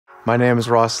My name is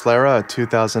Ross Lara, a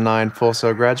 2009 Full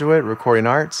Sail graduate, recording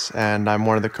arts, and I'm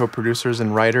one of the co-producers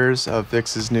and writers of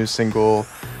VIXX's new single,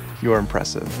 You're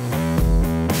Impressive.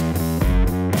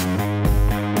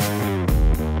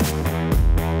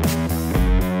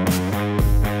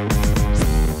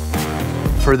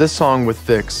 For this song with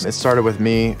VIXX, it started with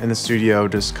me in the studio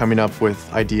just coming up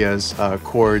with ideas,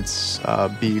 chords,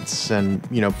 beats, and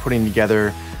putting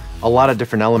together a lot of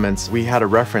different elements. We had a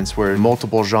reference where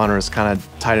multiple genres kind of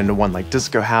tied into one, like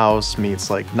disco house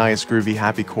meets like nice, groovy,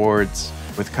 happy chords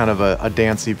with kind of a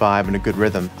dancey vibe and a good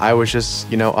rhythm. I was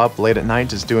just, up late at night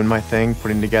just doing my thing,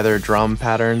 putting together drum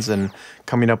patterns and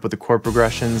coming up with the chord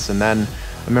progressions. And then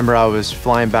I remember I was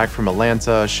flying back from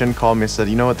Atlanta. Shin called me and said,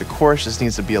 you know what, the chorus just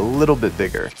needs to be a little bit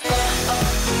bigger.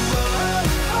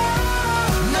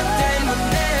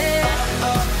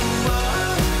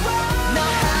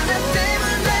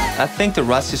 I think the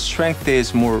Ross's strength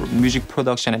is more music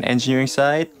production and engineering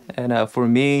side. And for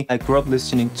me, I grew up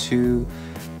listening to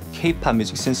K-pop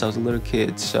music since I was a little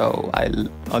kid, so I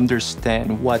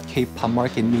understand what K-pop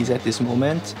market needs at this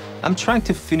moment. I'm trying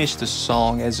to finish the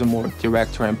song as a more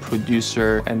director and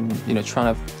producer and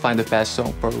trying to find the best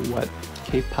song for what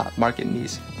K-pop market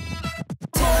needs.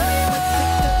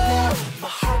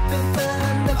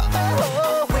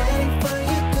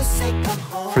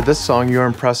 For this song, You're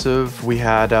Impressive, we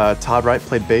had Todd Wright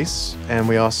played bass, and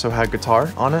we also had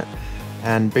guitar on it.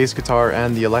 And bass guitar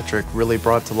and the electric really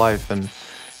brought it to life. And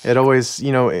it always,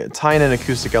 tying in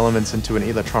acoustic elements into an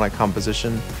electronic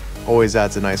composition always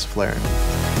adds a nice flair.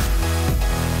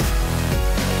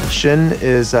 Shin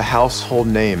is a household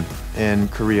name in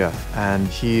Korea, and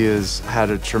he has had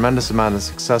a tremendous amount of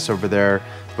success over there.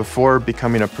 Before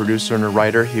becoming a producer and a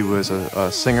writer, he was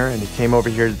a singer, and he came over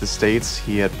here to the States.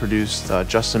 He had produced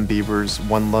Justin Bieber's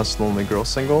One Less Lonely Girl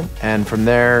single, and from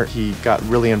there he got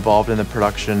really involved in the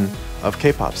production of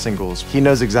K-pop singles. He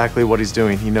knows exactly what he's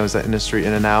doing. He knows that industry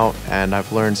in and out, and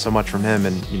I've learned so much from him.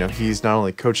 And he's not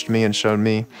only coached me and shown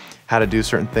me how to do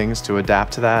certain things to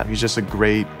adapt to that, he's just a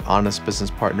great, honest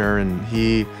business partner, and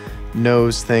he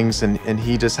knows things, and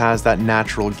he just has that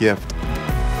natural gift.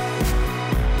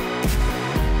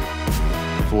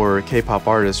 For K-pop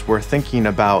artists, we're thinking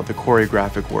about the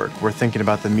choreographic work, we're thinking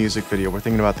about the music video, we're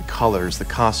thinking about the colors, the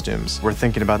costumes, we're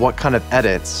thinking about what kind of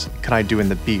edits can I do in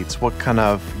the beats, what kind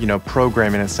of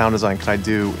programming and sound design can I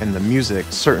do in the music.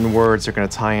 Certain words are going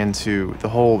to tie into the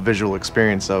whole visual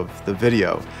experience of the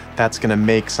video. That's going to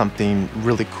make something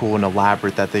really cool and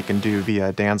elaborate that they can do via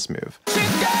a dance move.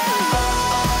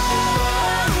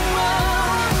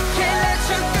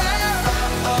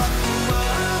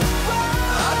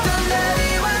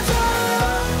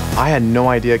 I had no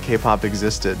idea K-pop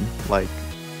existed like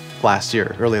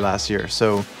early last year.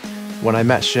 So when I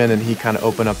met Shin and he kind of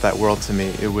opened up that world to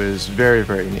me, it was very,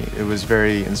 very neat. It was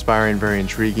very inspiring, very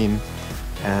intriguing,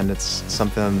 and it's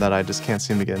something that I just can't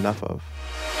seem to get enough of.